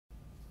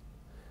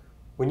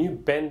When you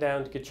bend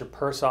down to get your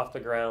purse off the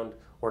ground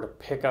or to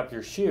pick up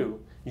your shoe,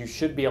 you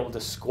should be able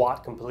to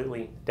squat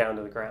completely down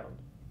to the ground.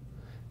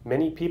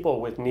 Many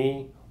people with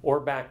knee or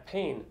back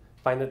pain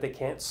find that they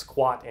can't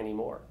squat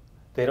anymore.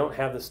 They don't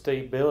have the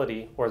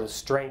stability or the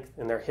strength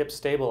in their hip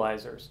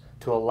stabilizers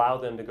to allow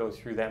them to go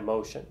through that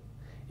motion.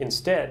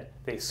 Instead,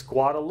 they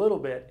squat a little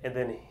bit and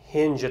then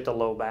hinge at the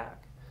low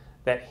back.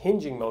 That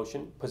hinging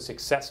motion puts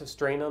excessive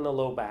strain on the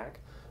low back,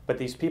 but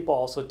these people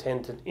also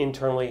tend to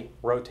internally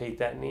rotate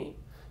that knee.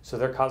 So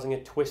they're causing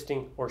a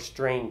twisting or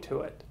strain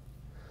to it.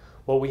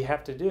 What we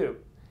have to do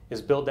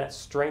is build that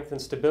strength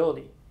and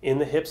stability in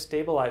the hip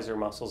stabilizer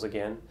muscles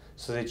again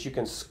so that you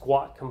can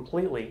squat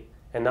completely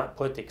and not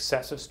put the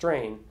excessive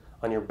strain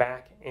on your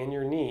back and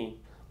your knee,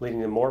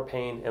 leading to more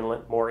pain and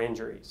more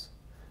injuries.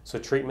 So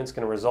treatment's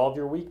going to resolve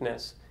your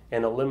weakness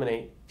and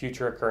eliminate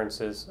future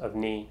occurrences of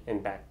knee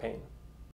and back pain.